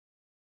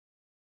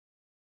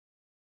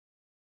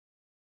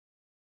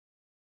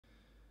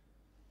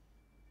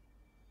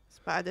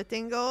Spider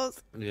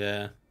Tingles.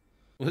 Yeah.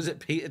 Was it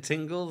Peter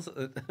Tingles?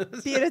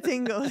 Peter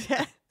Tingles,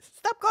 yeah.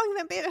 Stop calling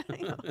them Peter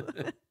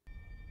Tingles.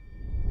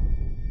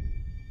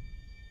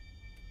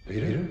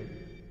 Peter?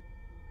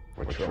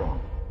 What's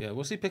wrong? Yeah,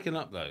 what's he picking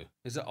up though?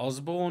 Is it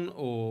Osborn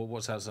or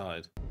what's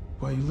outside?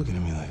 Why are you looking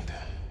at me like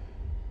that?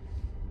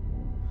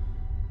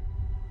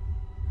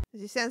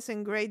 Is he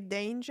sensing great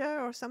danger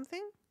or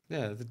something?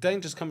 Yeah, the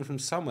danger's coming from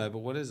somewhere, but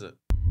what is it?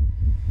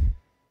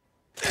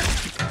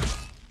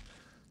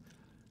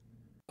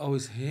 Oh,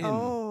 it's him.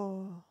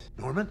 Oh.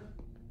 Norman?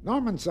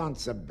 Norman's on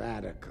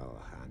sabbatical,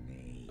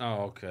 honey.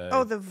 Oh, okay.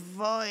 Oh, the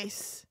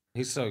voice.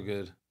 He's so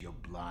good. You're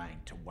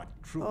blind to what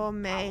true Oh,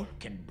 May. power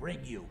can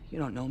bring you. You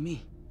don't know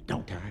me.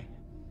 Don't I?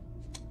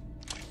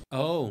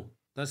 Oh,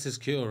 that's his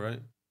cure, right?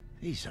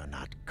 These are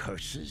not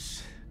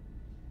curses.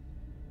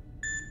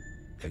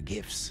 They're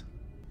gifts.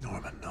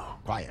 Norman, no.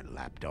 Quiet,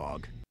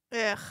 lapdog.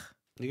 Ugh.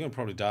 You're gonna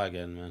probably die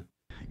again, man.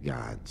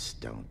 Gods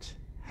don't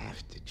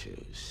have to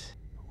choose.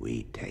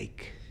 We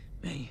take.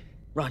 May,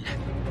 run.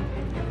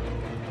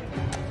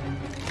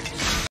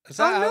 Is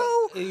that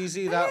Oh, how no!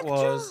 easy that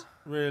Electro! was?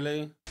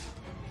 Really?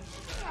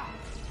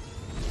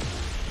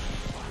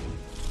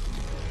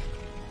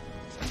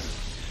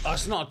 Oh,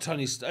 it's not a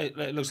Tony.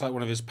 It looks like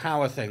one of his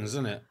power things,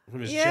 isn't it?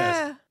 From his Yeah.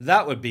 chest.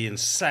 That would be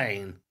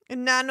insane. A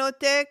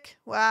nanotech.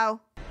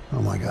 Wow.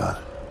 Oh my God.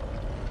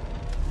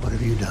 What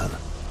have you done?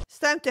 It's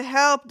time to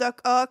help,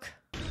 Doc Ock.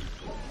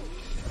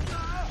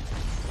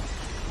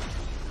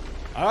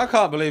 I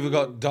can't believe we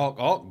got Doc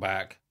Ock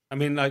back. I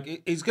mean,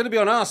 like, he's going to be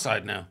on our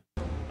side now.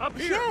 Up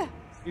here. Yeah.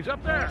 He's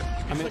up there.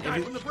 I mean, the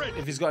guy from the bridge.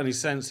 if he's got any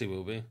sense, he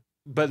will be.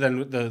 But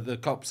then the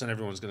cops and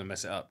everyone's going to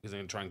mess it up because they're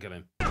going to try and kill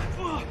him.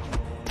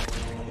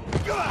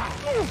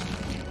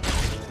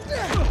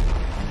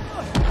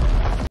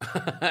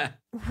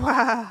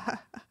 Wow.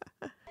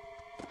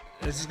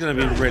 This is going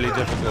to be really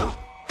difficult.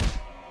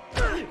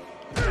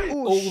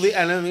 Ooh, All the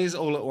enemies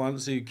all at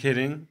once. Are you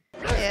kidding?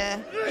 yeah.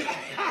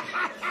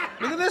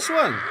 Look at this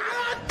one.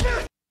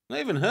 Not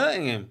even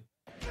hurting him.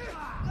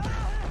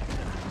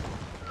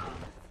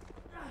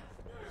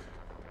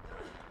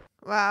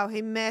 Wow,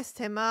 he messed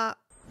him up.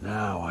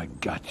 Now I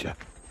gotcha.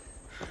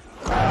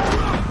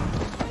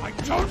 I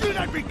told you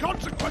there'd be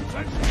consequences.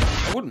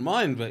 I wouldn't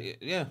mind,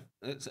 but yeah,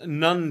 it's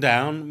none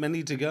down,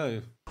 many to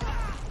go.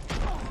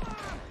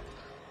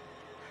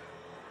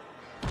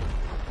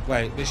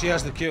 Wait, but she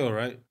has the cure,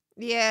 right?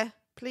 Yeah.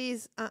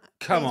 Please. Come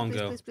please, on, please,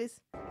 girl. Please,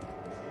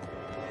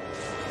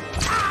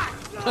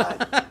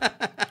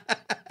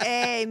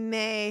 Hey,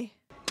 May.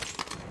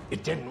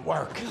 It didn't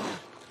work.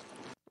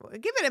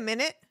 Give it a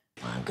minute.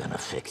 I'm gonna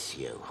fix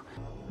you.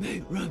 May,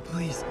 run,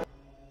 please.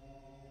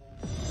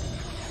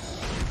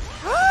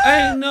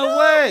 Ain't no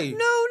way!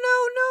 No,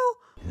 no,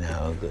 no.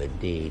 No good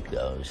deed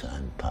goes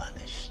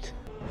unpunished.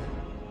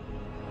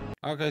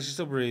 Okay, she's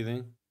still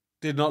breathing.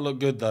 Did not look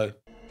good though.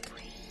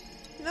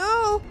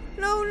 No,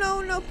 no,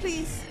 no, no,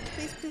 please.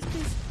 Please, please,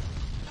 please.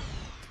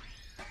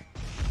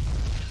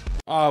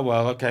 Oh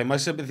well, okay, my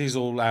sympathy's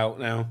all out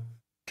now.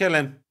 Kill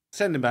him.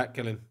 Send him back,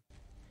 kill him.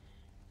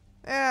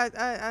 Yeah,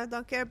 I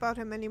don't care about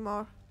him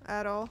anymore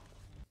at all.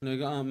 No, you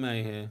got Aunt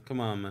May here. Come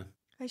on, man.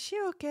 Is she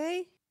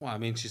okay? Well, I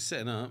mean, she's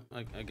sitting up,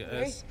 I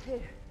guess.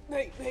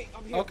 May,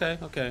 I'm here. Okay,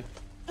 okay.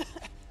 I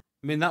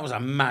mean, that was a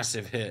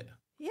massive hit.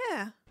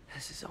 Yeah.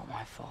 This is all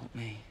my fault,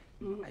 May.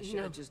 I should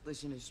have just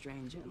listened to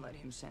Strange and let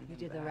him send me.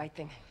 You did the right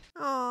thing.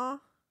 Aw,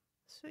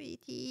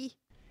 sweetie.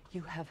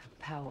 You have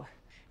power,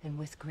 and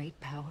with great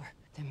power,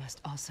 there must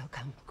also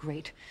come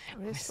great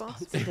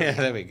responsibility. Yeah,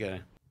 there we go.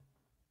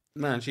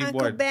 Man, she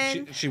Uncle worried.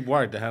 Ben. She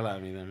worried the hell out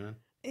of me, then, man.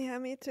 Yeah,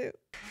 me too.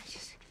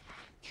 Just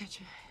catch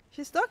her.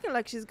 She's talking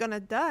like she's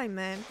gonna die,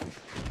 man.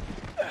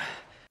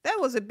 That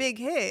was a big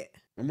hit.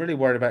 I'm really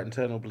worried about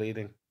internal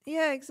bleeding.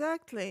 Yeah,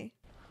 exactly.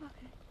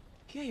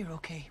 Yeah, you're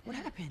okay. What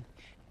happened?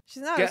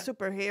 She's not a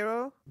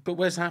superhero. But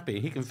where's Happy?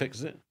 He can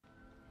fix it.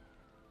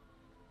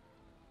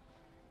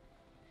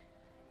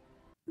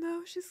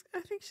 No,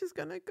 I think she's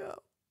gonna go.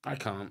 I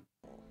can't.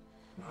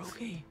 We're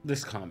okay.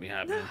 This can't be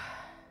happening.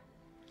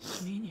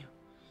 Me and you.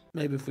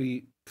 Maybe if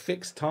we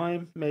fix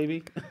time,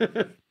 maybe.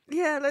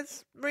 Yeah,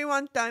 let's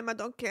rewind time. I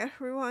don't care.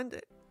 Rewind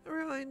it.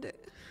 Rewind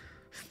it.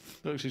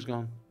 Look, she's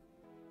gone.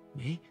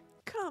 Me?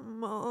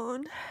 Come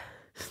on.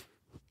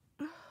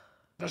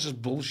 That's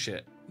just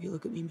bullshit. You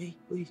look at me, May,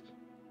 please.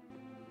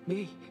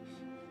 May.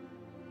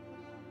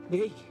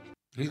 May.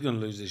 He's gonna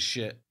lose his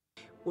shit.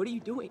 What are you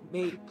doing,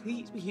 May?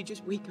 Please, will you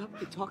just wake up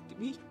and talk to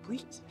me,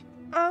 please?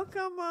 Oh,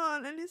 come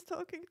on. And he's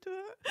talking to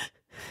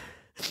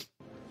her.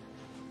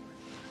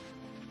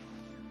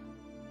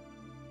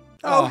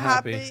 Oh,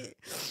 Happy.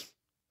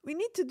 We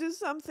need to do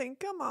something.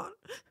 Come on.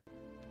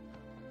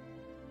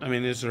 I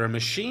mean, is there a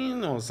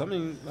machine or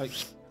something like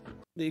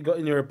that you got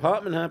in your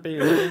apartment, Happy?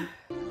 Or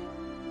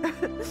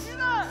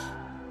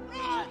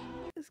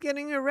He's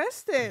getting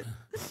arrested.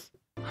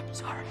 I'm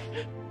sorry.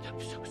 I'm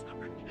so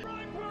sorry.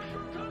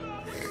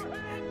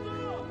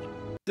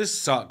 This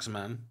sucks,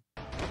 man.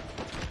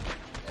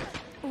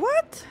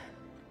 What?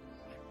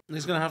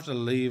 He's gonna have to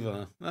leave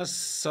her. That's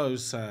so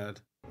sad.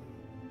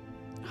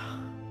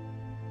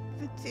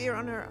 with a tear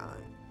on her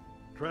eye.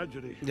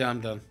 Tragedy. Yeah,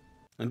 I'm done.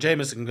 And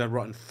Jameson can go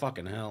rotten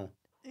fucking hell.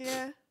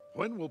 Yeah.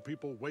 When will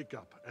people wake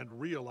up and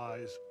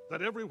realize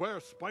that everywhere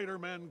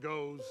Spider-Man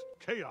goes,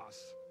 chaos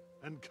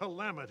and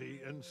calamity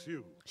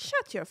ensue?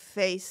 Shut your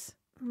face.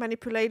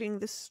 Manipulating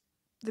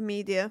the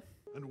media.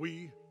 And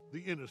we, the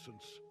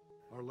innocents,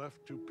 are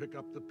left to pick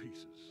up the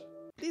pieces.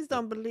 Please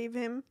don't believe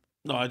him.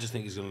 No, I just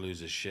think he's gonna lose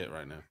his shit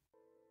right now.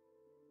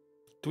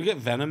 Do we get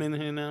Venom in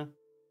here now?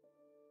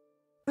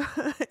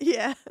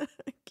 Yeah.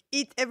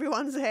 Eat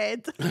everyone's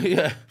head.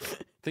 Yeah.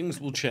 Things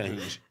will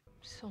change.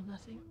 Still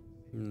nothing.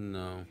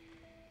 No.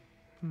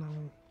 No.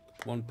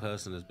 One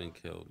person has been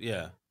killed.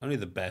 Yeah. Only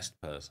the best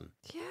person.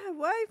 Yeah,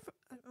 why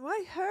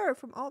her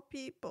from all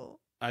people?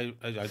 I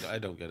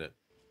don't get it.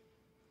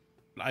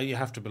 You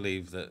have to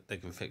believe that they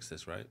can fix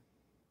this, right?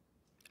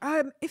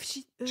 If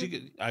she,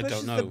 I pushes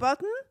don't know. the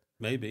button?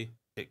 Maybe.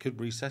 It could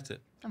reset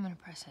it. I'm gonna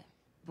press it.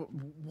 But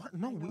what?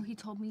 No, I know he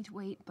told me to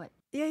wait, but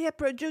Yeah,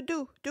 bro,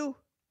 do.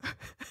 I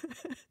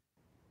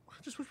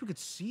just wish we could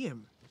see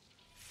him.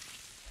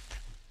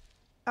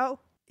 Oh,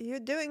 you're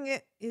doing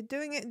it,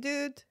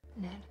 dude.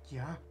 Ned,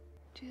 Yeah.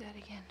 do that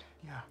again.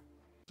 Yeah.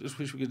 Just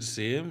wish we could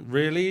see him.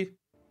 Really?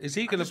 Is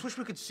he I gonna? just wish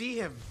we could see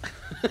him.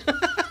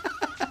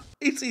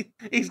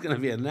 He's gonna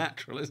be a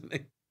natural, isn't he?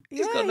 He's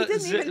Yeah, got he like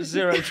didn't even-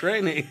 zero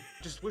training.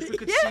 Just wish we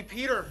could Yeah. see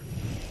Peter.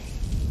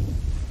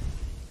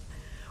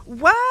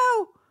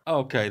 Wow.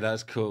 Okay,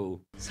 that's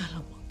cool.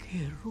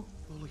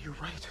 Lolo, you're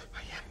right.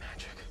 I am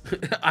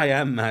magic. I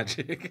am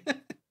magic.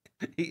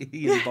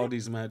 he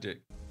embodies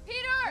magic.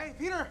 Hey,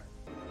 Peter!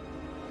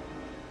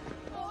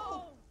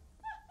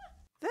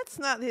 That's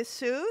not his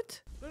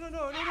suit. No.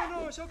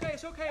 It's okay.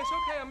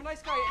 I'm a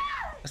nice guy.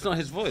 That's not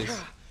his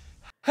voice.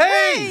 Hey!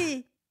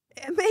 Hey!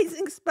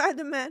 Amazing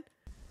Spider-Man.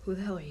 Who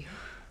the hell are you?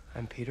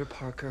 I'm Peter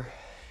Parker.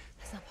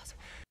 That's not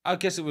possible. I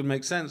guess it would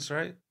make sense,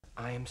 right?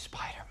 I am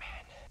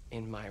Spider-Man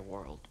in my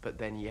world. But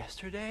then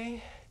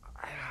yesterday,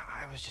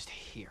 I was just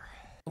here.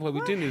 Well,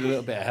 we do need a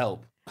little bit of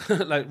help.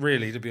 Like,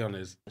 really, to be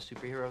honest. A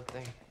superhero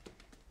thing.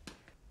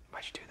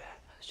 Why'd you do that?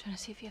 I was trying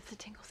to see if you have the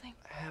tingle thing.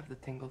 I have the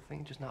tingle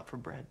thing, just not for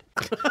bread.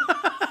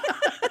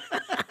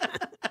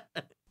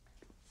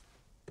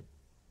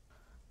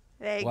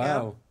 There you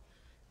Wow.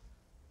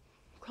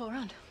 Crawl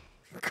around.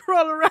 go.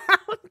 Crawl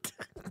around.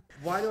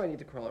 Why do I need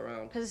to crawl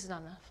around? Because this is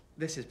not enough.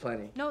 This is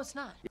plenty. No, it's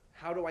not.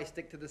 How do I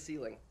stick to the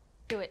ceiling?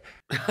 Do it.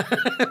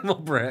 More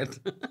bread.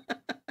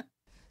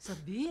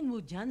 Sabihin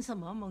mo dyan sa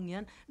mamang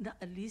yan na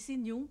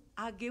alisin yung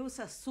agyo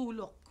sa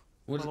sulok.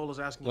 What? Lolo's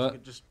asking What? if you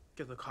could just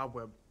get the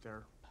cobweb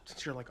there.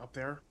 Since you're like up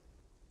there.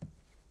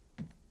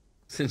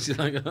 Since you're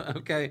like,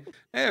 okay,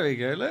 there we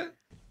go, look.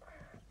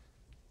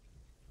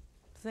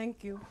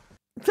 Thank you.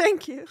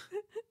 Thank you.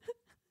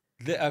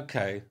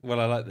 Okay, well,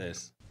 I like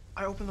this.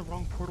 I opened the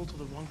wrong portal to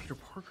the wrong Peter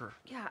Parker.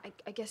 Yeah,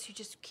 I guess you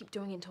just keep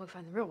doing it until we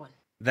find the real one.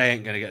 They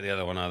ain't gonna get the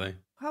other one, are they?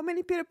 How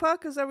many Peter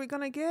Parkers are we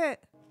gonna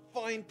get?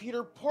 Find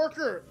Peter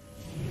Parker!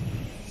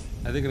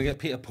 Are they gonna get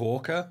Peter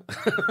Porker?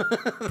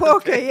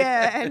 Porker,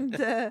 yeah,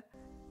 and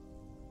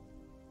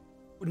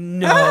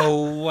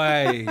No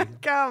way.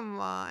 come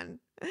on.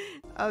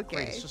 Okay.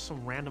 Wait, it's just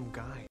some random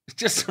guy.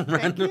 Just some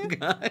random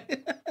guy.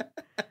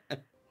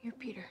 You're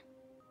Peter.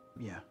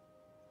 Yeah.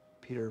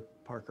 Peter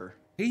Parker.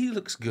 He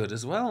looks good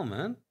as well,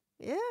 man.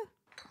 Yeah.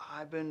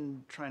 I've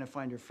been trying to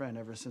find your friend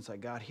ever since I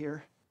got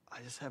here.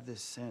 I just have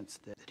this sense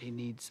that he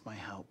needs my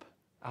help.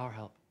 Our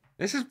help.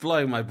 This is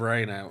blowing my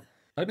brain out.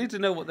 I need to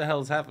know what the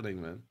hell's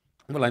happening, man.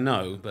 Well, I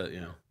know, but, you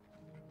know.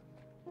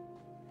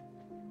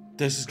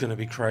 This is going to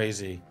be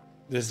crazy.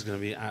 This is going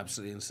to be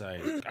absolutely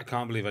insane. I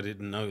can't believe I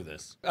didn't know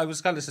this. I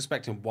was kind of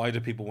suspecting, why do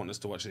people want us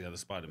to watch the other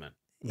Spider-Man?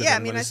 But Yeah, then I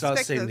mean, when I you start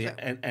suspect seeing those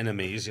the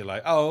enemies, you're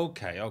like, oh,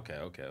 okay.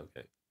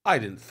 I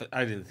didn't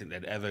think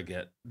they'd ever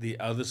get the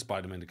other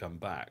Spider-Man to come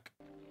back.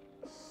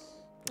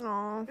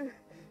 Aw.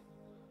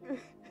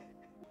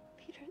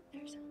 Peter,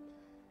 there's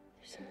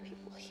some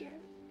people here.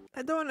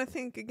 I don't want to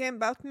think again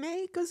about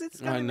May because it's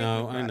gonna I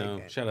know. make me cry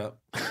again. Shut up.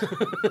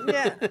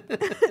 Yeah.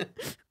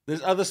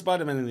 There's other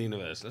Spider-Man in the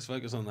universe. Let's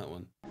focus on that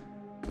one.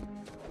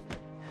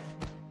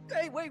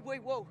 Hey, wait,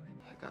 whoa.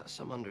 I got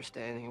some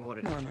understanding of what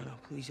it is. No.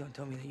 Please don't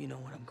tell me that you know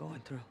what I'm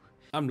going through.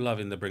 I'm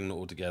loving the bringing it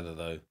all together,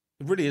 though.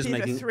 It really is Peter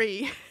making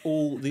 3.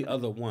 all the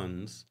other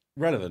ones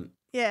relevant.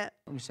 Yeah.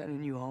 I'm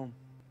sending you home.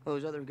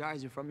 Those other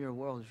guys are from your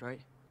worlds, right?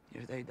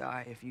 If they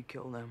die, if you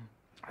kill them,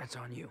 that's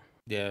on you.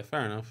 Yeah,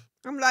 fair enough.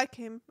 I'm like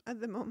him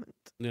at the moment.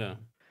 Yeah.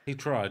 He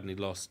tried and he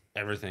lost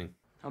everything.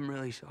 I'm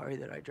really sorry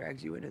that I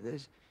dragged you into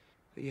this,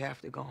 but you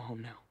have to go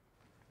home now.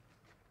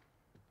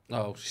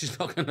 Oh, she's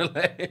not going to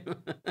let him.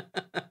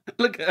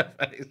 Look at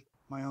her face.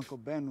 My Uncle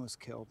Ben was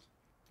killed.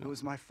 It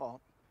was my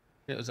fault.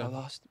 It was, I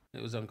lost.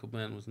 It was Uncle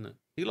Ben, wasn't it?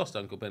 He lost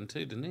Uncle Ben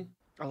too, didn't he?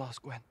 I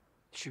lost Gwen.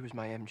 She was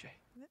my MJ.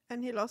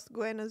 And he lost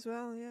Gwen as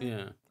well, yeah.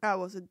 Yeah. That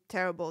was a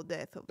terrible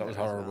death of That was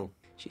her as well. horrible.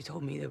 She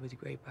told me that with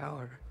great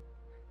power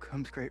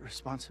Comes great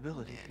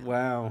responsibility.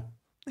 Wow.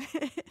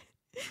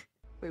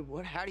 Wait,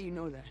 what? How do you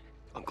know that?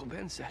 Uncle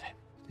Ben said it.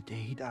 The day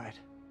he died.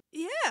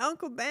 Yeah,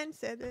 Uncle Ben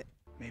said it.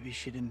 Maybe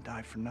she didn't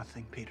die for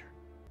nothing, Peter.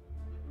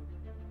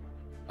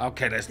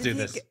 Okay, let's do Did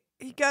this.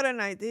 He got an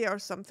idea or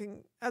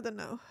something. I don't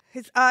know.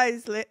 His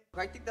eyes lit.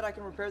 I think that I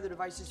can repair the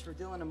devices for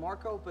Dylan and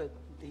Marco, but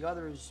the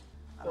others...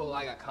 Well,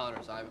 I got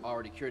Connor's. I've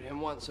already cured him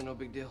once, so no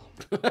big deal.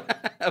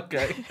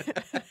 Okay.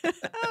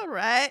 All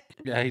right.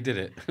 Yeah, he did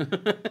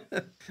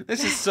it.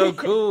 This is so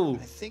cool.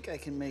 I think I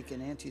can make an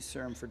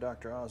anti-serum for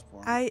Dr.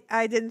 Osborn.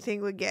 I didn't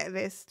think we'd get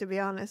this, to be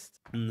honest.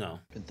 No.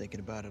 Been thinking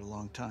about it a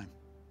long time.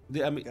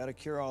 I mean, Gotta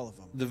cure all of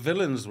them. the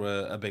villains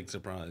were a big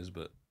surprise,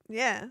 but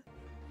Yeah.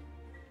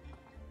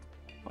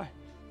 What?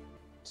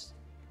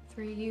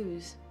 3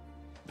 U's.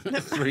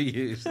 3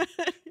 years.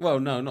 Well,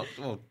 no, not.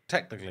 Well,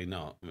 technically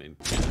not. I mean,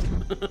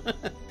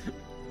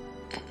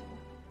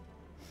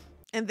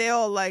 And they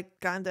all like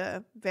kind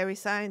of very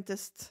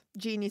scientist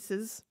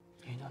geniuses.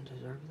 You don't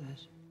deserve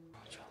this.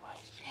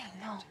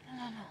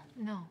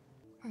 No.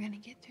 We're gonna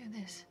get through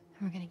this.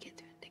 And we're gonna get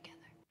through it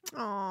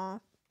together. Aw,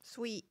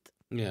 sweet.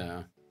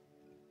 yeah.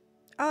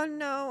 Oh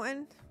no,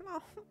 and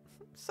oh,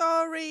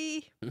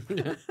 sorry.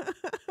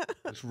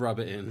 Just rub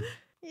it in.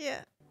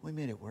 Yeah. We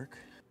made it work.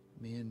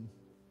 Me and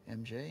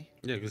MJ.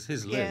 Yeah, because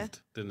his Yeah.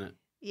 lived, didn't it?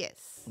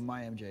 Yes.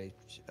 My MJ.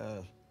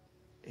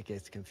 It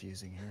gets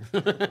confusing here.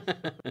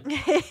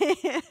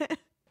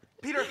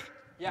 Peter!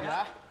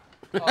 Yeah?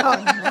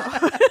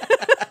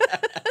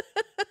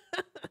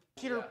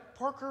 Peter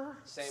Parker?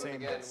 Same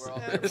again. We're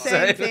all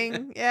Same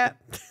thing. Yeah.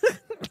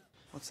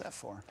 What's that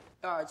for?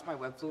 It's my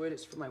web fluid.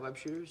 It's for my web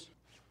shooters.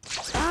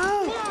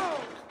 Oh.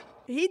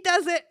 He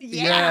does it.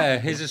 Yeah. Yeah,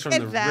 his is from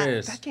Look the at that.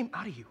 wrist. That came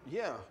out of you.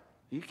 Yeah.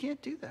 You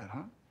can't do that,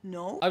 huh?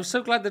 No. I'm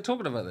so glad they're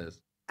talking about this.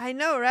 I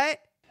know, right?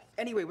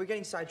 Anyway, we're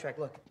getting sidetracked.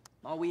 Look,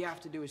 all we have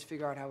to do is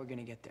figure out how we're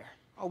gonna get there.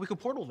 Oh, we could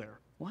portal there.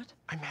 What?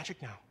 I'm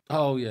magic now.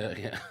 Oh, yeah,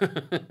 yeah.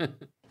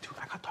 Dude,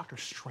 I got Doctor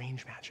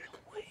Strange magic.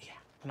 Yeah.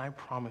 And I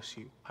promise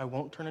you, I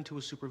won't turn into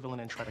a supervillain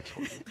and try to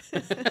kill you.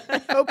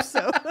 I hope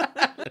so.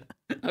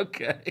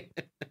 Okay.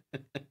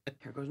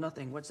 Here goes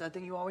nothing. What's that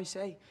thing you always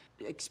say?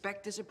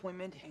 Expect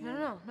disappointment.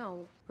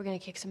 No. We're gonna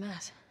kick some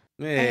ass.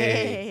 Hey.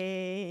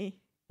 Hey.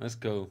 Let's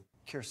go.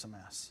 Cure some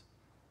ass.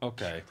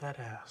 Okay. That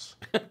ass.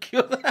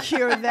 Kill that.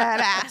 Cure that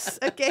ass.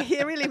 Okay,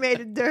 he really made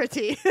it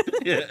dirty.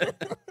 Yeah.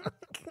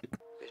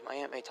 Because my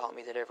Aunt May taught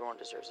me that everyone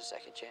deserves a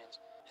second chance,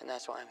 and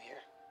that's why I'm here.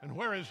 And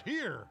where is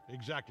here,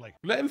 exactly?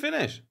 Let him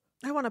finish.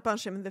 I want to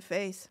punch him in the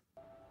face.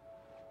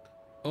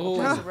 Oh,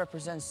 Place that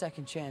represents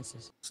second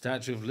chances.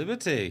 Statue of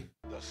Liberty.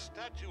 The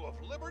Statue of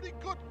Liberty?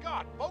 Good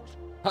God, folks!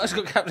 It's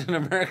got Captain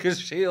America's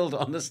shield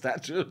on the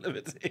Statue of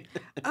Liberty.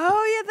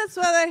 Oh, yeah, that's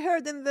what I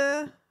heard in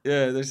the...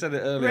 Yeah, they said it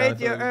earlier.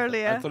 Radio I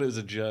earlier. thought it was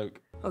a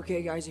joke.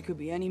 Okay, guys, it could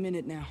be any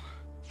minute now.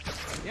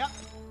 Yep.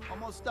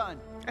 Almost done.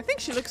 I think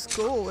she looks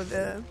cool with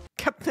the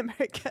Captain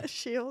America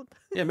shield.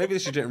 Yeah, maybe they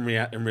should do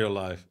it in real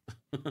life.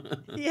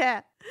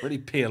 Yeah. Really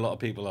pee a lot of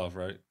people off,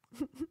 right?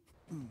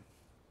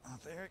 Oh,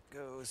 there it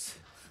goes.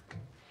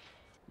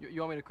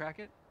 You want me to crack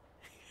it?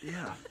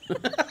 Yeah.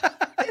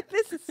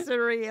 This is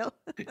surreal.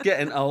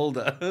 Getting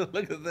older.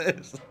 Look at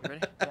this.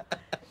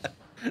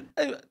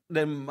 Ready?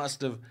 They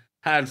must have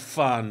had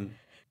fun.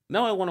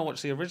 Now I want to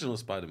watch the original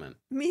Spider-Man.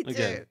 Me too.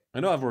 Again. I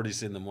know I've already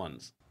seen them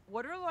once.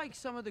 What are like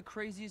some of the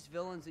craziest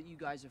villains that you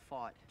guys have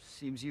fought?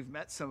 Seems you've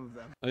met some of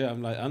them. Oh yeah,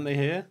 I'm like, aren't they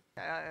here?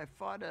 I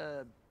fought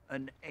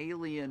an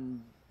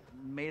alien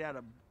made out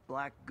of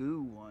black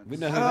goo once. We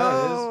know who that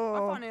is. Oh, I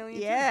fought an alien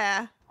too.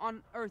 yeah.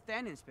 On Earth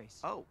and in space.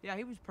 Oh. Yeah,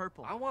 he was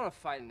purple. I want to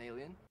fight an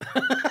alien.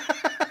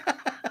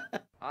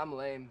 I'm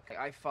lame.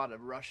 I fought a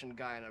Russian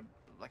guy in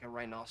a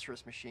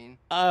rhinoceros machine.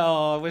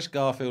 Oh, I wish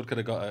Garfield could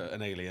have got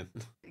an alien.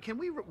 Can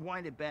we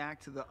rewind it back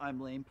to the I'm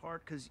lame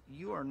part? Because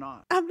you are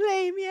not. I'm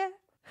lame, yeah.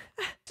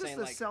 Just Saying,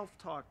 the like-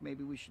 self-talk,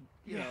 maybe we should,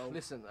 you Yeah, know.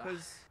 listen,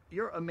 Because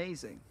you're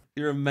amazing.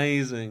 You're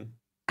amazing.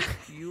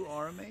 You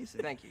are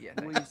amazing. Thank you. Yeah.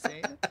 Will Thank you say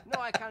it? you.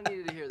 No, I kind of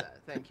needed to hear that.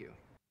 Thank you.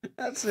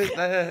 That's it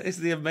there. It's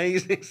the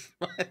amazing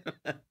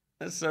Spider-Man.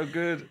 That's so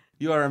good.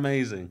 You are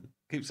amazing.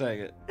 Keep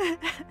saying it.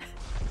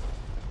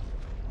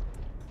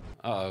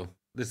 Uh-oh.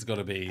 This has got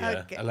to be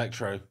Okay.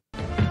 Electro.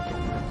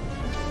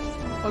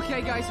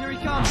 Okay, guys, here he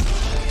comes.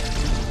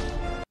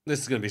 This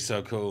is going to be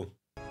so cool.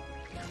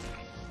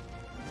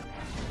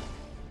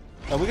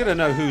 Are we going to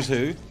know who's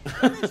who?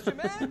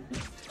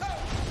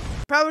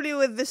 Probably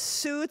with the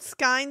suits,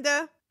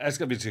 kinda. That's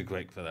going to be too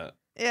quick for that.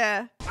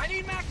 Yeah. I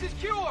need Max's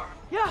cure.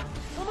 Yeah,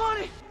 I'm on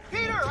it.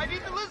 Peter, I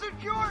need the lizard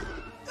cure.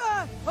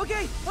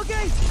 Okay.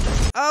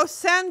 Oh,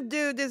 Sand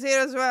Dude is here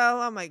as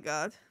well. Oh my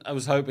god. I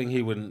was hoping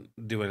he wouldn't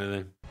do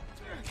anything.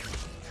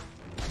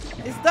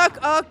 Is Doc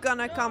Ock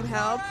gonna come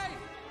help?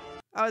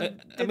 Oh, I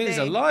did mean, he's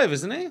they- alive,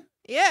 isn't he?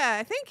 Yeah,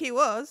 I think he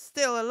was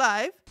still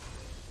alive.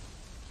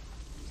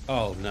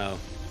 Oh, no.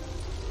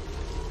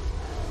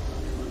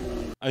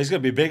 Oh, he's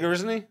going to be bigger,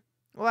 isn't he?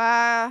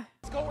 Wow.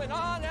 What's going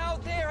on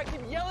out there? I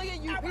keep yelling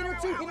at you. Peter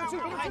too. Peter too.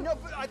 I know,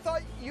 but I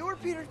thought you were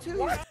Peter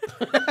too.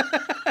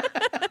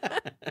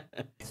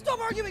 Stop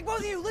arguing, both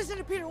of you. Listen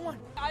to Peter one.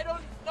 I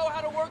don't know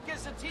how to work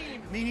as a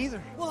team. Me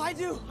neither. Well, I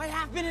do. I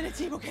have been in a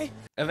team, okay?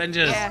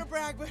 Avengers. Yeah. I don't want to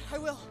brag, but I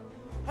will.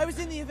 I was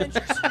in the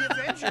Avengers. The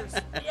Avengers.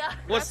 Yeah.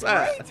 What's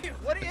that?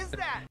 What is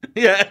that?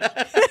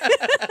 Yeah.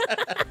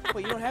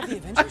 Wait, you don't don't have the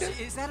Avengers?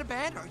 Is that a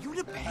band? Are you in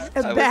a band?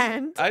 A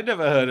band. I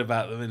never heard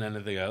about them in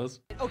anything else.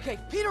 Okay,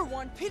 Peter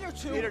 1, Peter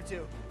 2. Peter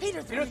 2.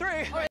 Peter 3.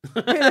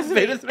 Peter 3.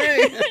 Peter 3.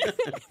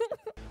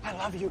 I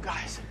love you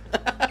guys.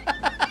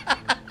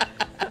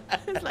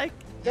 It's like,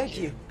 Thank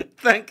you.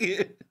 Thank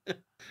you.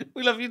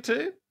 We love you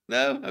too?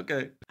 No?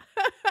 Okay.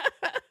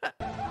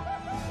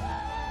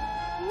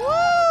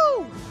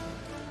 woo!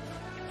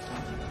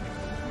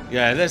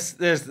 Yeah, this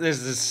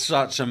is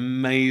such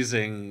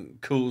amazing,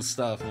 cool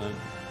stuff, man.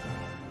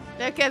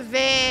 Look at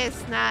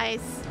this,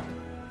 nice.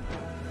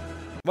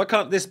 Why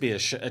can't this be a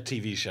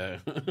TV show?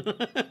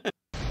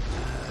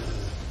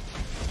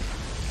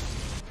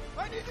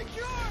 I need the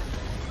cure!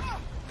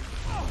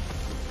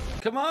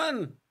 Come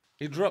on!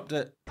 He dropped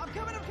it. I'm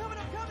coming.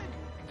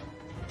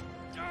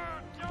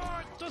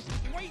 Just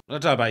wait. I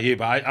don't know about you,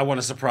 but I want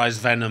to surprise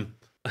Venom.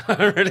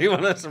 I really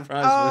want to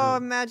surprise Oh,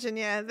 Venom. imagine,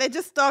 yeah. They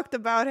just talked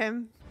about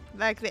him,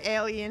 like the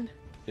alien.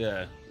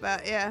 Yeah.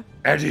 But yeah,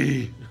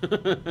 Eddie!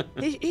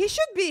 he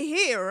should be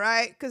here,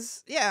 right?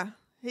 Because yeah,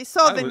 he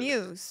saw I the would-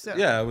 news. So.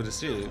 Yeah, I would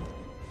assume.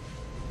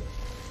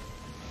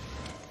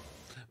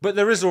 But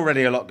there is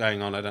already a lot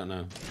going on, I don't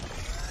know.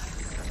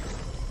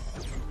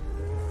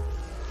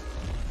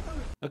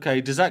 Okay,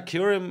 does that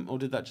cure him, or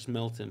did that just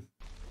melt him?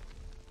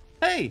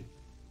 Hey!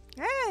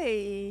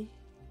 Hey.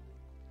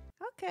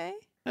 Okay.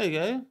 There you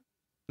go.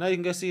 Now you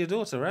can go see your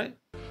daughter, right?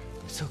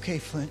 It's okay,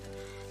 Flint.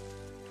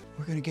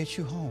 We're gonna get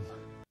you home.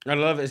 I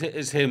love it.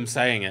 It's him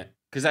saying it.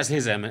 Because that's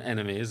his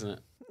enemy, isn't it?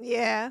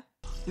 Yeah.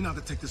 You're not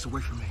gonna take this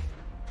away from me.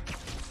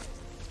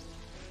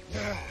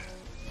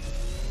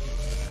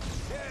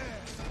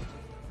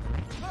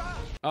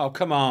 Oh,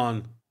 come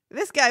on.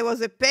 This guy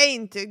was a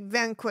pain to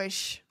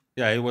vanquish.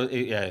 Yeah, it was.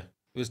 It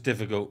was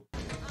difficult.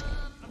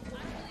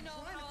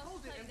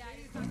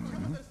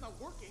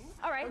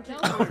 All right.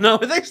 Oh no,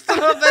 are they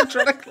still up there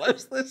trying to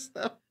close this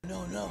stuff?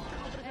 No.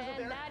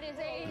 And that is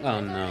a. Oh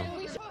no.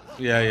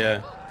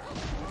 Yeah.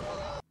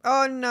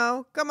 Oh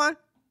no! Come on.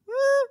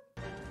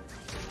 Woo!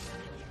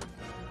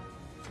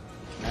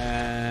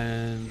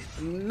 And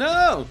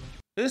no,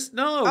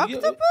 no.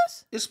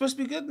 Octopus? It's supposed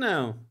to be good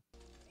now.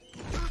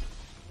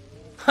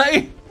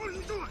 Hey.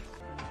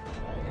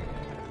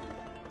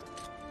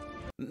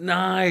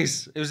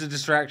 Nice. It was a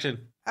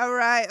distraction. All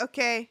right.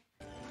 Okay.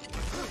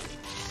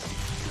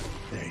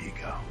 There you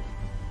go.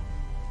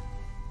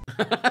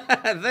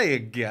 There you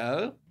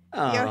go.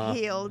 Aw. You're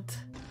healed.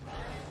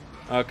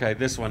 Okay,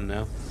 this one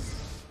now.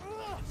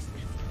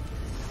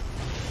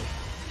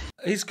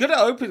 He's good at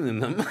opening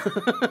them.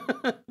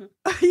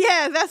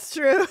 Yeah, that's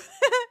true.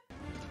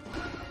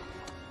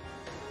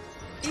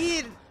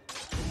 Eat.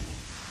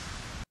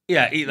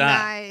 Yeah, eat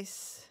that.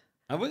 Nice.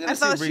 Are we I going to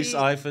thought see Reese she-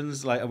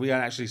 Ifans? Like, are we going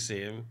to actually see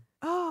him?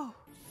 Oh.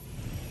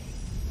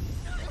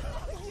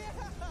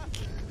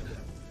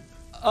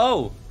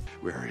 Oh,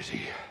 Where is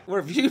he? where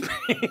have you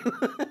been?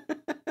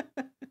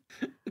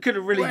 We could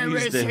have really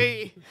used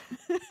him.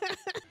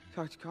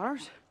 Dr.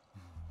 Connors?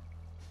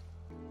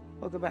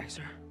 Welcome back,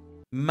 sir.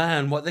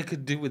 Man, what they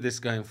could do with this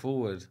going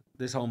forward.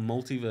 This whole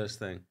multiverse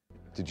thing.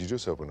 Did you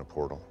just open a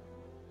portal?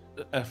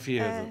 A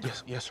few of them.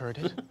 Yes, sir, I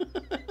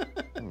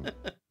did.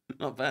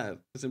 Not bad.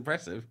 It's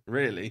impressive,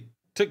 really.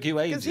 Took you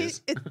Because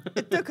ages.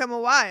 it took him a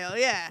while,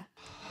 yeah.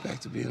 Back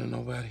to being a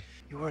nobody.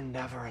 You were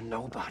never a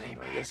nobody,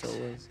 Yes, I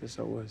was. Yes,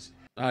 I was.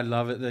 I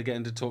love it. They're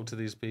getting to talk to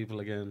these people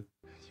again.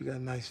 You got a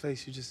nice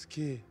face. You're just a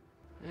kid.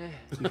 Eh.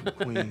 You from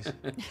Queens.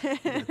 You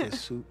got that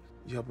suit.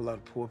 You help a lot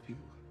of poor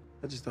people.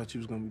 I just thought you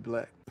was gonna be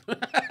black.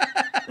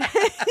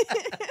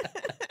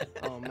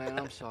 Oh, man,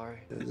 I'm sorry.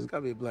 There's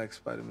gotta be a black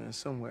Spider-Man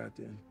somewhere out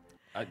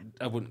there.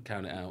 I wouldn't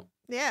count it out.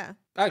 Yeah.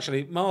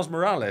 Actually, Miles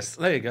Morales.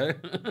 There you go.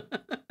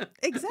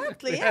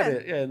 Exactly, They yeah. had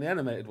it, yeah, in the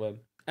animated one.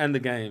 And the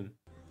game.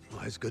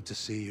 Well, it's good to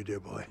see you, dear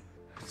boy.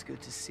 It's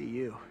good to see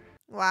you.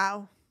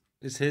 Wow.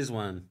 It's his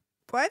one.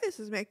 Boy, this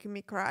is making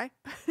me cry.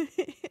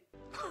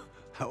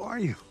 How are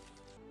you?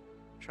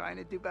 Trying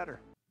to do better.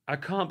 I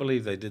can't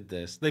believe they did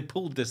this. They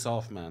pulled this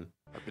off, man.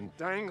 I've been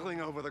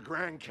dangling over the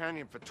Grand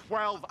Canyon for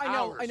 12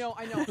 I know.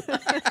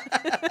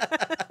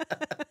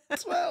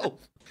 12.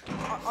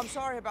 I'm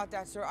sorry about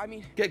that, sir. I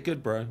mean, Get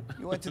good, bro.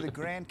 You went to the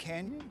Grand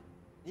Canyon?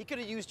 he could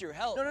have used your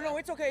help. No,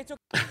 it's okay. It's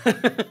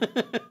okay.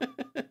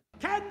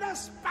 Can the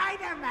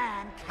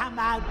Spider-Man come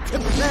out to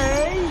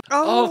play?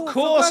 Oh, of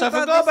course. I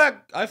forgot this.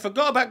 about. I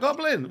forgot about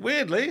Goblin.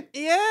 Weirdly.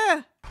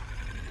 Yeah.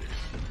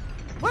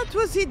 What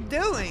was he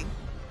doing?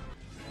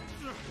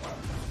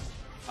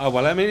 Oh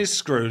well, I mean, he's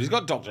screwed. He's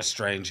got Doctor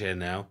Strange here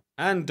now,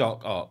 and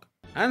Doc Ock,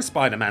 and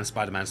Spider-Man.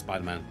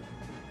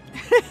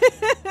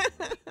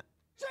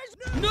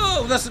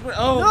 No, that's oh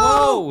No.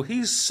 whoa!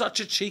 He's such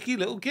a cheeky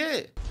little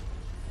git.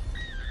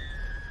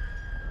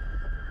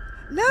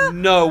 No.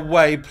 No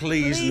way,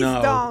 please, Please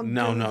no. don't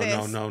No, do no, no,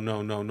 this. no,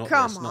 no, no, not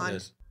Come this, not on.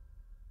 this.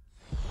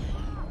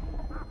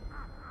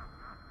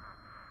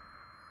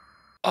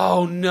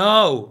 Oh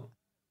no!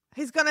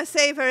 He's gonna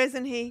save her,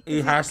 isn't he? 'Cause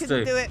He has couldn't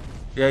to. do it.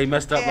 Yeah, he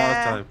messed up last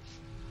Yeah. time.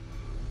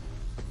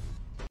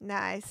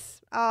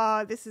 Nice.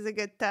 Oh, this is a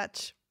good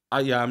touch.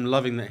 Yeah, I'm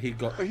loving that he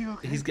got. Are you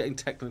okay? He's getting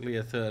technically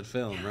a third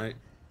film, right?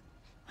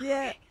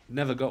 Yeah.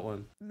 Never got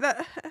one.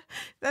 That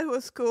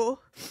was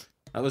cool.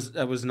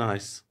 That was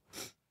nice.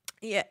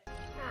 Yeah.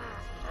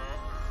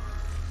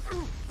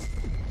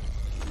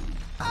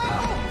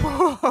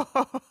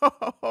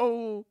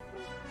 Oh.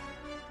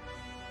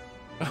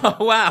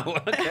 Oh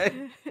wow.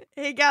 Okay.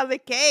 He got the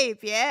cape,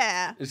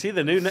 yeah. Is he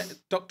the new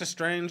Doctor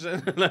Strange?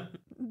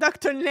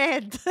 Dr.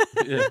 Ned.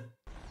 Yeah.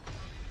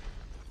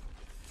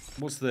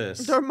 What's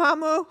this?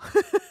 Dormammu.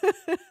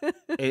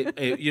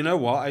 You know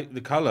what?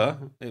 The color,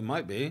 it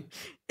might be.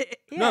 Yeah.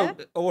 No,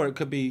 or it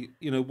could be,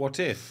 what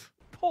if?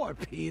 Poor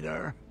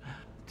Peter.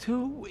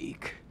 Too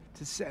weak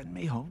to send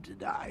me home to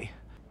die.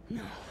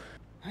 No,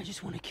 I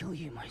just want to kill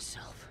you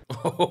myself.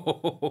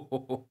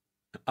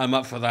 I'm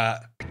up for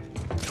that.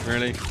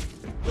 Really?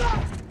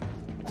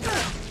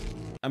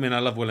 I mean, I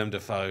love Willem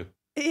Dafoe.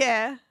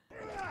 Yeah.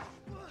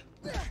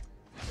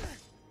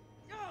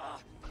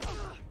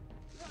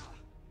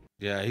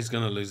 Yeah, he's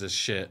gonna lose his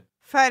shit.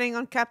 Fighting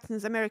on Captain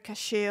America's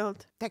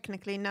shield.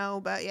 Technically no,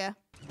 but yeah.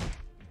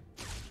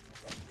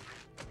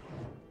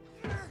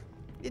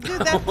 You do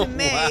that to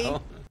me.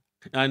 Wow.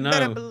 I know.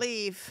 Better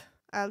believe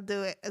I'll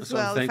do it as That's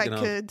what I'm well if I thinking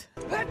of. could.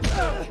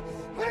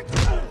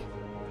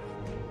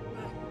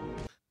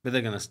 But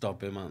they're gonna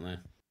stop him, aren't they?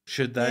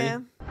 Should they? Yeah.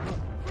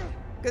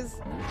 Because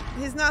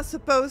he's not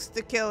supposed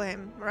to kill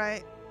him,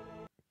 right?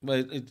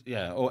 Well,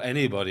 yeah, or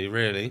anybody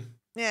really.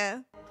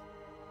 Yeah.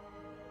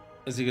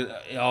 Is he gonna?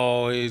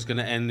 Oh, he's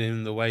gonna end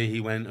him the way he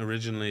went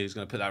originally. He's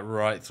gonna put that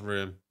right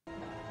through him.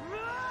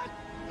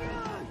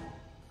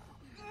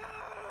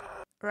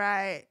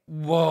 Right.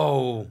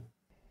 Whoa!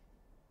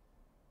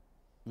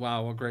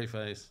 Wow, what a great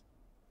face.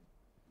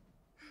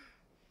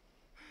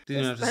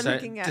 Didn't even have to by say.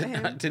 looking at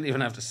him. Didn't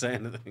even have to say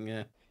anything.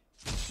 Yeah.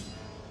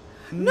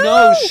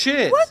 No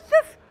shit! What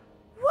the?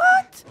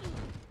 What?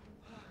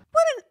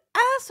 What an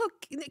asshole!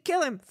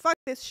 Kill him! Fuck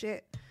this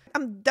shit.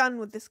 I'm done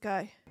with this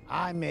guy.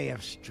 I may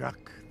have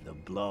struck the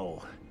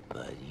blow,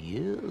 but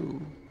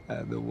you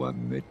are the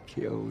one that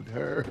killed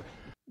her.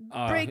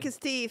 Break his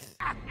teeth.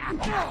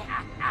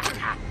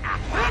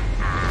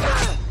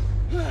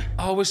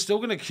 Oh, we're still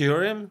gonna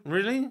cure him?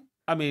 Really?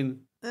 I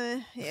mean,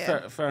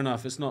 Yeah. fair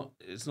enough. It's not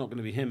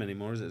gonna be him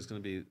anymore, is it? It's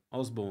gonna be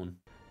Osborn.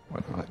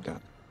 What have I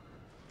done?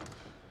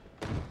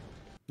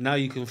 Now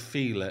you can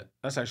feel it.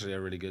 That's actually a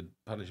really good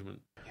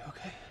punishment. You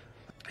okay?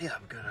 Yeah,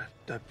 I'm good.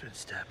 I've been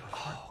stabbed before.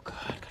 Oh,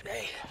 God.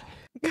 Hey.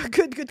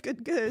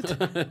 Good.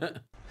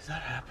 Is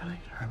that happening?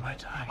 Or am I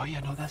dying? Oh, yeah,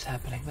 no, that's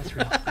happening. That's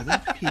real. Are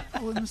there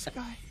people in the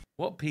sky?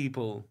 What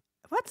people?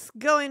 What's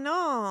going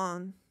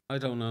on? I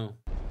don't know.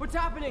 What's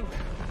happening?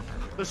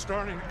 They're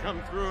starting to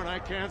come through and I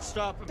can't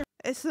stop them.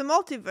 It's the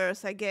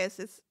multiverse, I guess.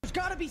 There's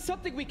gotta be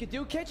something we could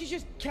do. Can't you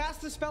just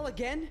cast the spell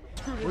again?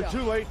 We're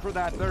too late for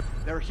that.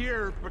 They're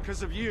here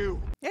because of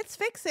you. Let's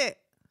fix it.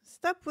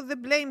 Stop with the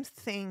blame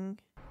thing.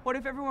 What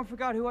if everyone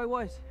forgot who I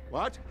was?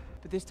 What?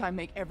 But this time,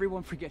 make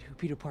everyone forget who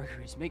Peter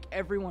Parker is. Make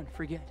everyone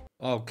forget.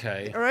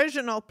 Okay.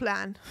 Original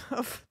plan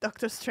of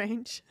Doctor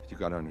Strange. You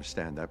gotta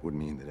understand that would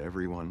mean that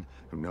everyone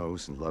who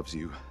knows and loves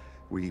you,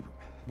 we'd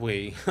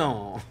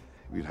Oh.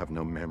 have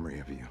no memory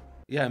of you.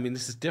 Yeah, I mean,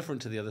 this is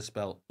different to the other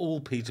spell.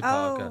 All Peter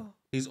Parker. Oh.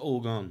 He's all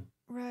gone.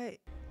 Right.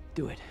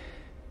 Do it.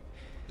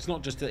 It's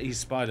not just that he's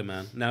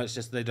Spider-Man. Now it's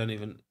just he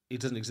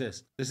doesn't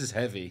exist. This is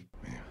heavy.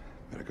 Yeah,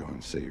 better go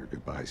and say your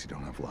goodbyes. You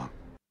don't have long.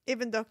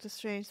 Even Doctor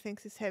Strange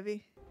thinks it's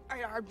heavy.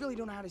 I really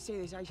don't know how to say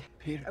this.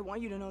 Peter. I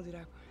want you to know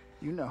that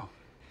You know.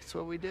 It's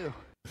what we do.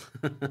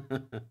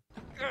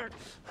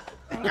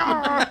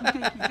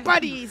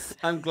 Buddies!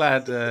 I'm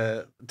glad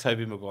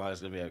Tobey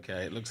Maguire's going to be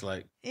okay. It looks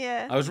like...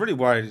 Yeah. I was really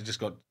worried he just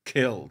got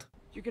killed.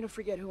 You're gonna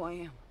forget who I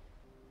am.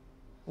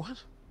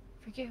 What?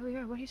 Forget who you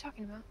are. What are you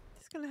talking about?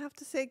 He's gonna have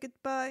to say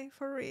goodbye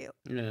for real.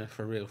 Yeah,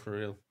 for real, for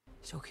real.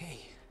 It's okay.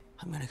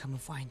 I'm gonna come and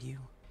find you,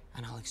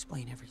 and I'll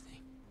explain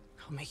everything.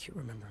 I'll make you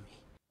remember me.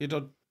 You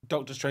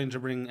Doctor Strange to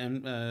bring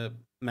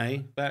May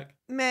back?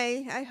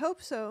 May, I hope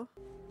so.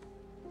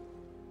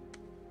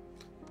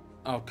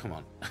 Oh, come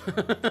on.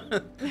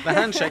 The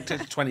handshake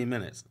takes 20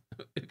 minutes.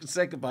 You can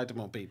say goodbye to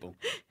more people.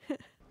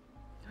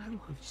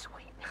 Just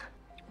wait.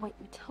 Wait,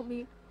 tell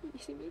me when you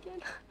see me again.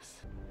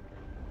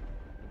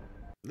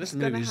 This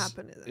gonna movie's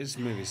happen, isn't it? this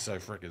movie's so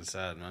freaking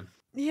sad, man.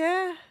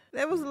 Yeah,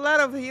 there was a lot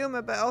of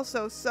humor, but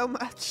also so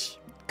much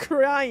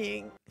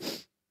crying.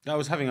 I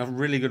was having a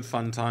really good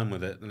fun time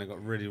with it, and it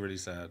got really, really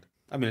sad.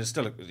 I mean, it's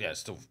still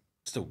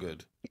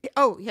good.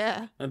 Oh,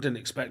 yeah. I didn't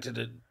expect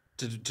it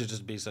to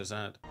just be so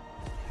sad.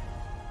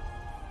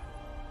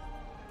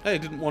 Hey,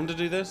 didn't Wanda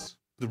do this?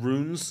 The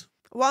runes?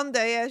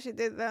 Wanda, yeah, she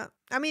did that.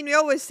 I mean, we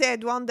always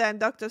said Wanda and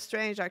Doctor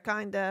Strange are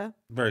kinda...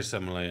 Very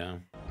similar, yeah.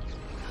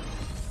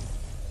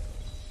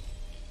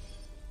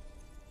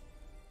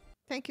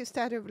 Thank you,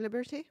 Statue of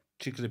Liberty.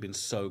 She could have been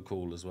so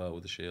cool as well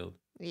with the shield.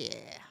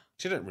 Yeah.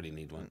 She don't really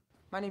need one.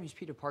 My name is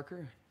Peter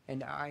Parker,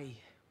 and I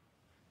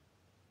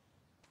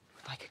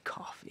would like a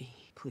coffee,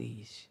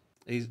 please.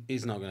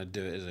 He's not going to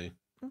do it, is he?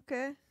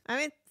 Okay. I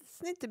mean,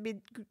 it's need to be,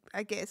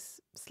 I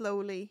guess,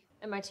 slowly.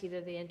 MIT,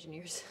 they're the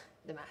engineers.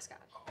 the mascot.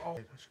 Oh,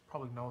 I should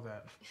probably know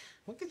that.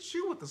 Look at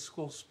you with the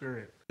school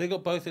spirit. They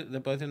got both. They're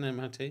both in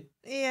MIT.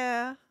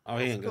 Yeah. Oh,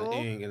 he ain't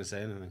gonna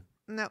say anything.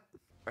 No.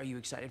 Are you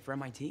excited for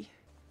MIT?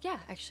 Yeah,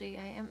 actually,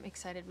 I am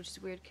excited, which is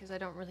weird because I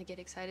don't really get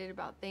excited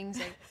about things.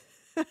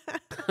 I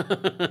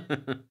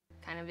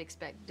kind of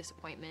expect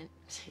disappointment.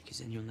 Because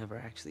then you'll never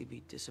actually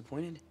be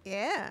disappointed.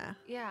 Yeah.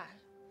 Yeah,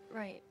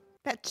 right.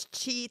 That's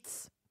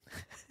cheats.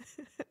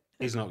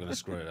 He's not gonna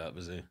screw it up,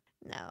 is he?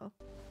 No.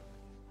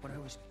 What I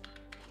was...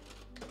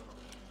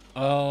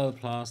 Oh,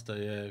 plaster,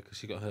 yeah, because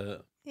she got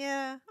hurt.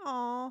 Yeah.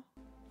 Aw.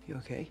 You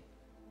okay?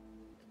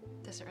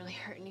 Doesn't really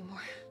hurt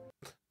anymore.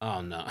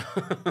 Oh no.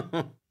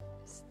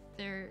 Is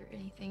there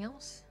anything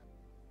else?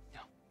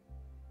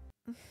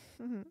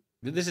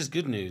 But this is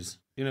good news.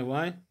 You know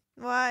why?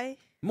 Why?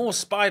 More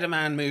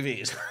Spider-Man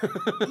movies.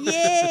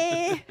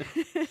 Yay!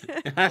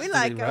 Has We to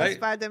like be, our right?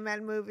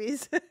 Spider-Man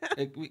movies.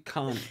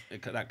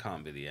 That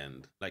can't be the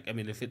end. Like, I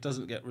mean, if it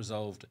doesn't get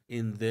resolved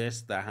in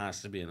this, there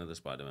has to be another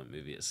Spider-Man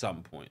movie at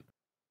some point.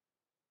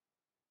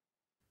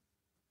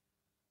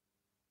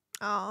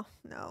 Oh,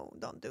 no,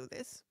 don't do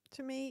this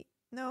to me.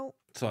 No.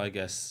 So I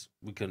guess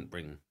we couldn't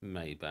bring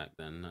May back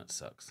then. That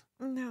sucks.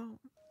 No.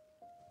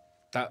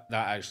 That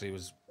actually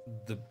was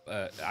the.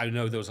 I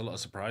know there was a lot of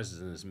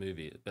surprises in this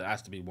movie, but it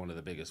has to be one of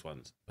the biggest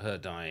ones. Her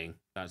dying.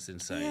 That's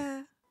insane.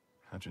 Yeah.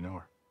 How'd you know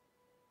her?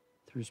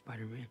 Through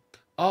Spider-Man.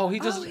 Oh, he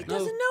doesn't. Oh, he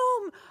doesn't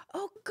know him.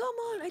 Oh, come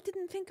on. I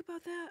didn't think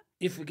about that.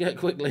 You forget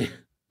quickly.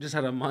 Just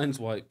had our minds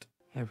wiped.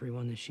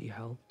 Everyone that she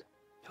helped,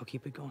 he'll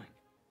keep it going.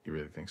 You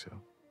really think so?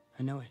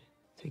 I know it.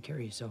 Take care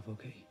of yourself,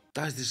 okay?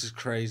 Guys, this is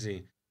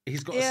crazy.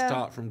 He's got Yeah. to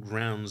start from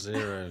ground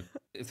zero.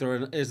 If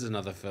there is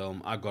another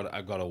film, I got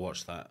to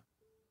watch that.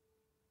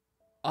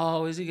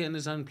 Oh, is he getting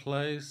his own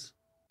place?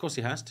 Of course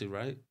he has to,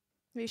 right?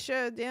 We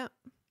should, yeah.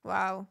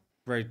 Wow.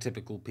 Very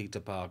typical Peter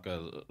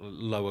Parker,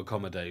 low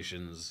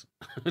accommodations.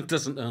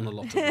 Doesn't earn a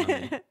lot of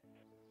money.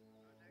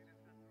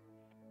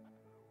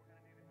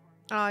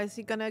 Oh, is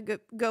he gonna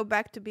go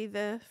back to be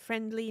the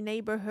friendly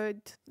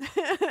neighborhood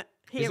hero?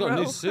 He's got a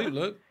new suit,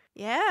 look.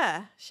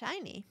 Yeah,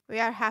 shiny. We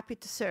are happy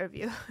to serve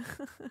you.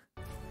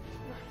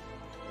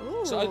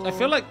 So I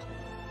feel like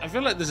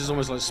this is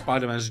almost like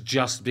Spider-Man's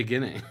just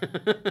beginning.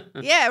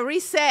 Yeah,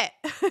 reset.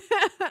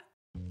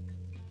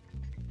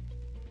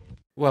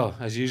 Well,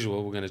 as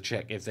usual, we're going to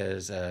check if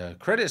there's a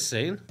credit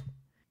scene.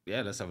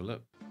 Yeah, let's have a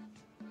look.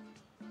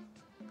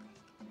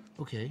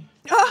 Okay.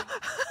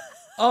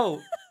 Oh,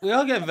 we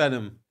are getting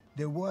Venom.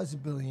 There was a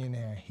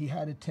billionaire. He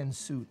had a tin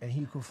suit and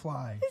he could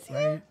fly,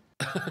 right?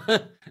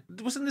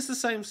 Wasn't this the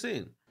same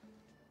scene?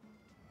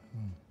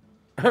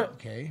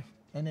 Okay.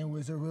 And there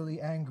was a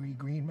really angry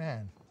green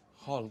man.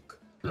 Hulk.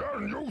 Yeah,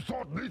 and you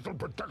thought Lethal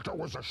Protector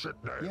was a shit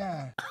name.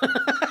 Yeah.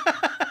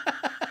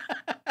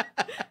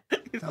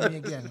 Tell me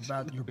again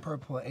about your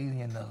purple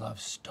alien that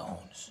loves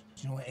stones.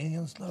 Do you know what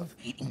aliens love?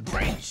 Eating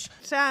brains.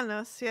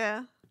 Thanos,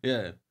 yeah.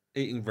 Yeah,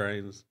 eating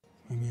brains.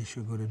 Maybe I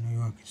should go to New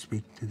York and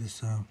speak to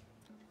this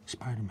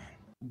Spider-Man.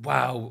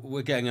 Wow,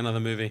 we're getting another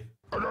movie.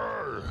 We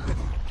are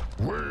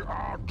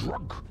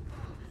drunk.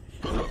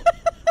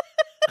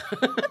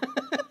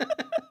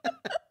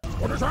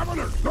 What is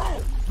happening?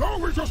 No,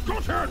 we just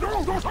got here.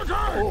 No, not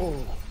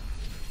again.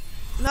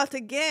 Not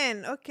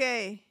again.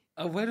 Okay.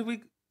 Oh, where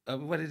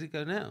did it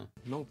go now?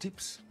 No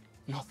tips.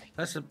 Nothing.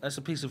 That's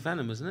a piece of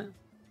Venom, isn't it?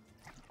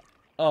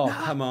 Oh,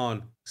 come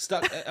on.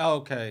 Stuck.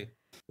 Okay.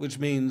 Which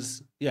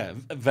means, yeah,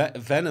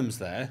 Venom's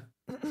there,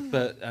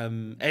 but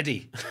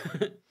Eddie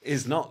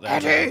is not there.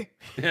 Eddie!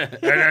 Yeah,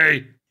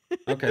 Eddie!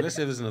 Okay, let's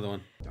see if there's another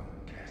one.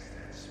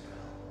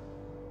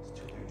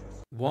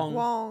 Wong.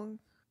 Wong.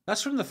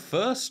 That's from the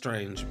first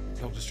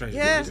Doctor Strange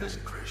Yeah. movie,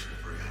 isn't it?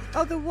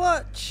 Oh, the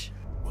watch.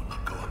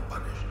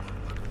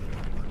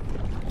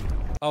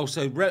 Oh,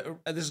 so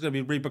this is going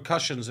to be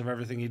repercussions of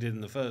everything he did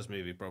in the first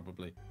movie,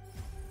 probably.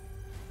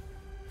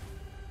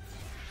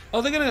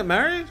 Oh, they're going to get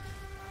married?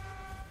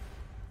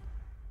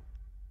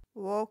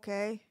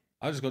 Okay.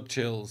 I just got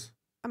chills.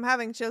 I'm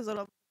having chills all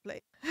over the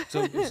place.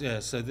 So yeah,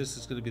 so this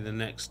is going to be the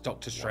next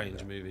Doctor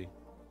Strange movie.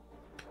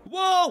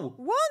 Whoa!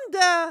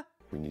 Wanda!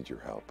 We need your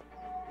help.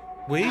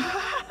 We?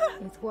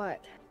 With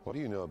what? What do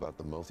you know about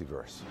the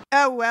multiverse?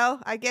 Oh, well,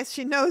 I guess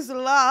she knows a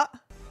lot.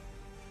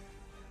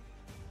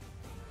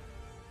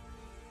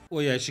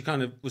 Well, yeah, she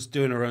kind of was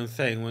doing her own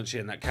thing, wasn't she,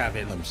 in that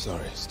cabin? I'm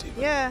sorry, Steve.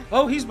 Yeah.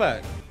 Oh, he's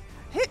back.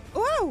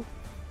 Whoa!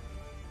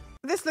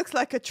 This looks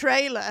like a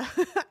trailer.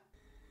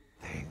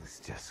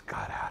 Things just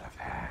got out of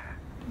hand.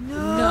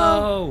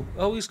 No.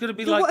 Oh, he's going to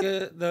be The like what-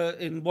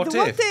 in What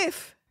The If? What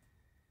If?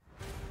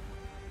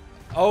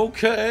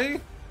 Okay.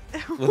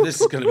 Well,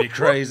 this is going to be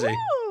crazy.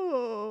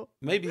 Ooh.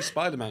 Maybe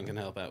Spider-Man can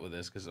help out with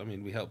this, because, I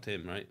mean, we helped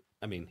him, right?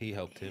 I mean, he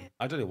helped him.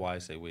 I don't know why I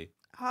say we.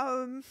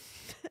 I'm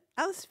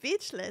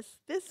speechless.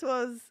 This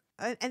was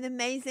an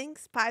amazing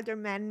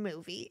Spider-Man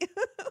movie.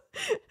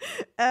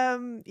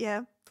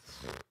 Yeah.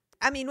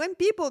 I mean, when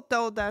people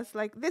told us,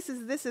 like, this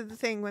is the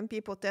thing when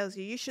people tells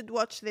you should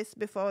watch this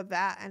before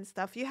that and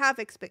stuff. You have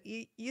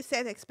you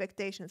set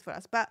expectations for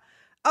us, but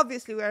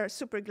obviously we're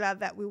super glad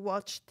that we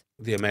watched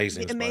The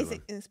Amazing the Spider-Man.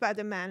 Amazing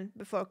Spider-Man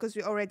before, because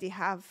we already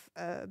have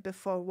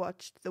before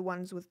watched the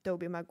ones with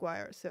Tobey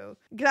Maguire. So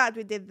glad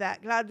we did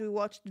that. Glad we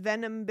watched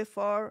Venom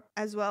before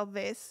as well.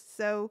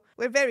 So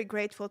we're very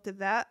grateful to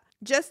that.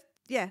 Just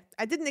yeah,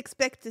 I didn't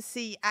expect to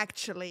see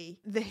actually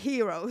the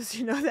heroes,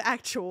 the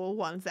actual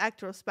ones, the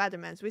actual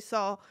Spider-Mans.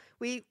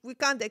 We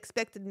kind of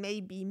expected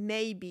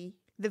maybe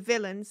the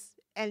villains.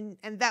 And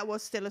that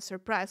was still a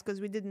surprise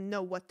because we didn't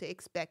know what to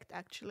expect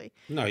actually.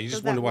 No, you So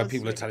just wonder that why was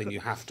people are really telling cool. you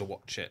have to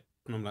watch it.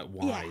 And I'm like,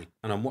 why? Yeah.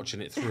 And I'm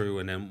watching it through,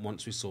 and then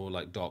once we saw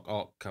like Doc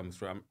Ock come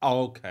through, I'm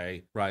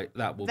okay, right,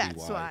 that will That's be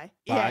why.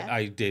 But Yeah.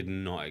 I did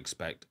not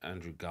expect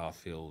Andrew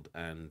Garfield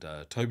and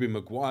Tobey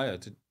Maguire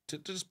to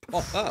just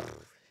pop up.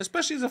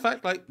 Especially the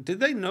fact, like, did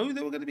they know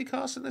they were going to be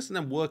casting this and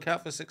then work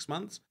out for 6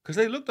 months? Because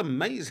they looked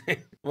amazing.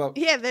 Well,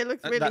 Yeah, they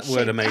looked really that shaped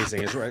word up.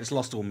 amazing is right. It's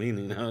lost all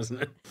meaning now,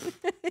 isn't it?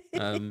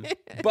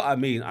 But I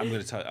mean, I'm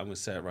going to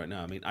say it right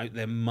now. I mean,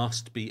 there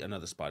must be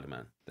another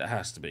Spider-Man. There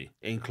has to be,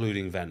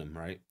 including Venom,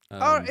 right?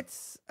 Or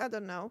I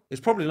don't know.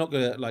 It's probably not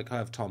going to like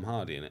have Tom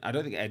Hardy in it. I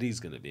don't think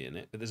Eddie's going to be in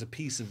it, but there's a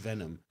piece of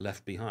Venom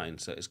left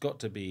behind, so it's got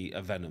to be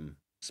a Venom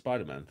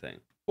Spider-Man thing.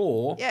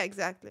 Or Yeah,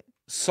 exactly.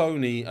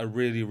 Sony are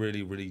really,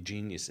 really, really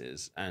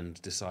geniuses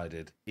and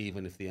decided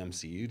even if the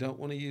MCU don't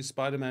want to use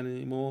Spider-Man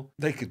anymore,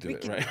 they could do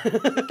it, right?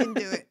 We can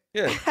do it.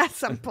 Yeah. At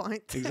some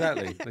point.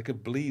 Exactly. They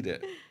could bleed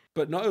it.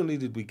 But not only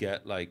did we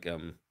get like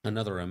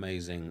another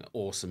amazing,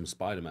 awesome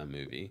Spider-Man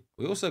movie,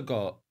 we also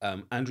got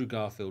Andrew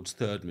Garfield's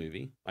third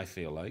movie, I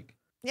feel like.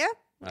 Yeah.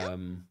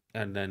 And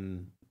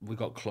then we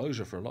got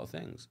closure for a lot of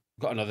things.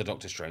 Got another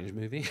Doctor Strange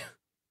movie,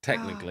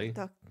 technically.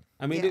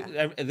 I mean,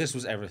 yeah. this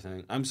was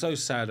everything. I'm so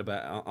sad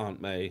about Aunt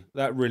May.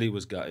 That really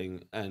was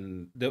gutting,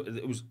 and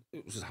it was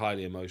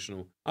highly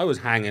emotional. I was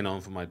hanging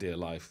on for my dear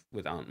life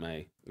with Aunt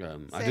May.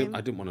 I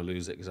didn't want to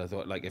lose it because I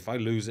thought, like, if I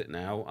lose it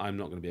now, I'm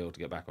not going to be able to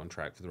get back on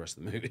track for the rest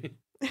of the movie.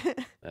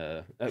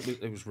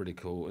 It was really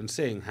cool, and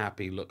seeing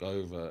Happy look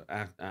over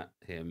at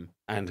him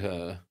and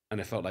her, and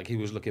it felt like he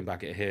was looking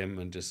back at him,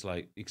 and just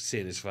like you could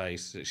see in his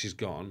face that she's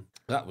gone.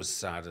 That was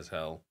sad as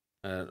hell.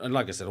 And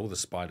like I said, all the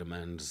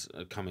Spider-Mans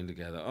are coming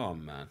together. Oh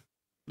man.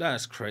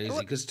 That's crazy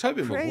because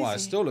Tobey Maguire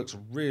still looks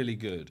really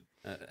good.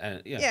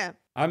 Yeah.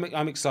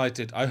 I'm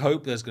excited. I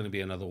hope there's going to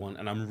be another one,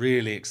 and I'm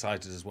really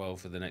excited as well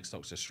for the next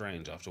Doctor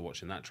Strange after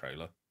watching that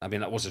trailer. I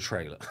mean, that was a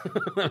trailer.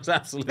 That was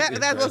absolutely.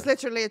 That was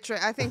literally a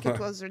trailer. I think it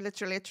was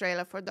literally a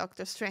trailer for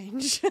Doctor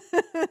Strange.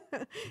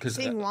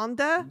 Seeing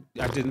Wanda.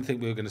 I didn't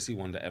think we were going to see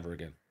Wanda ever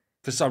again.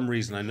 For some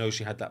reason, I know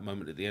she had that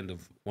moment at the end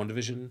of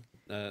WandaVision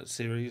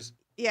series.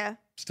 Yeah.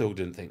 Still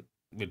didn't think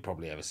we'd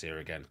probably ever see her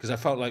again because I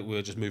felt like we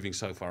were just moving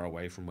so far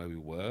away from where we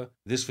were.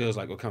 This feels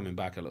like we're coming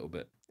back a little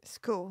bit. It's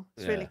cool.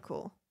 It's really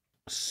cool.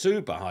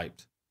 Super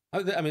hyped.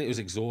 I mean, it was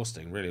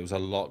exhausting, really. It was a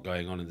lot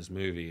going on in this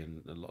movie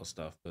and a lot of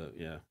stuff. But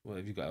yeah, what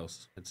have you got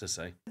else to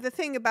say? The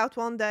thing about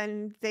Wanda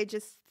and they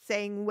just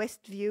saying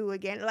Westview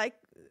again, like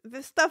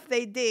the stuff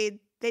they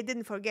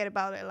didn't forget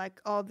about it, like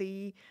all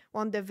the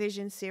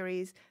WandaVision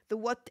series, the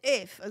What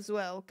If as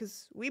well,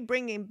 because we're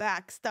bringing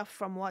back stuff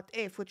from What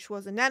If, which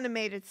was an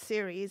animated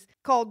series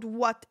called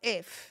What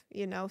If,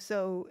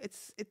 so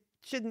it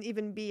shouldn't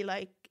even be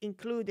like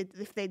included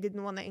if they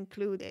didn't want to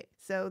include it.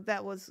 So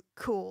that was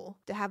cool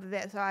to have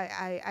that. So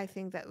I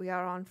think that we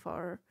are on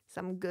for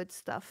some good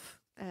stuff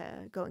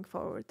going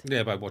forward.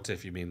 Yeah, by What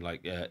If you mean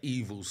like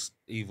Evil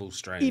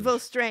Strange. Evil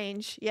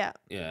Strange, yeah.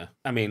 Yeah.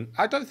 I mean,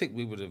 I don't think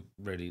we would have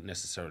really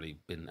necessarily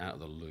been out of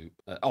the loop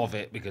of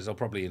it because they'll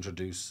probably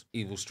introduce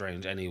Evil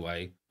Strange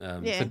anyway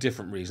for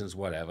different reasons,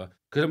 whatever.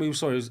 Because I mean, we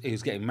saw he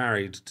was getting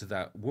married to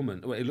that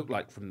woman. Well, it looked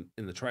like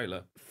in the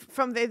trailer.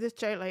 From the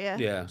trailer, yeah.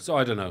 Yeah, so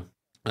I don't know.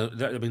 I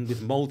mean,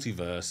 with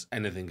multiverse,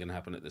 anything can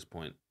happen at this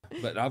point.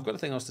 But I've got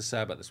nothing else to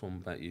say about this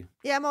one about you.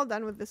 Yeah, I'm all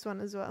done with this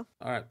one as well.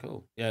 All right,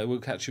 cool. Yeah, we'll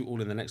catch you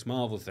all in the next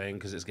Marvel thing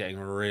because it's getting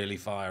really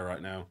fire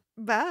right now.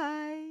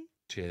 Bye.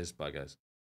 Cheers. Bye, guys.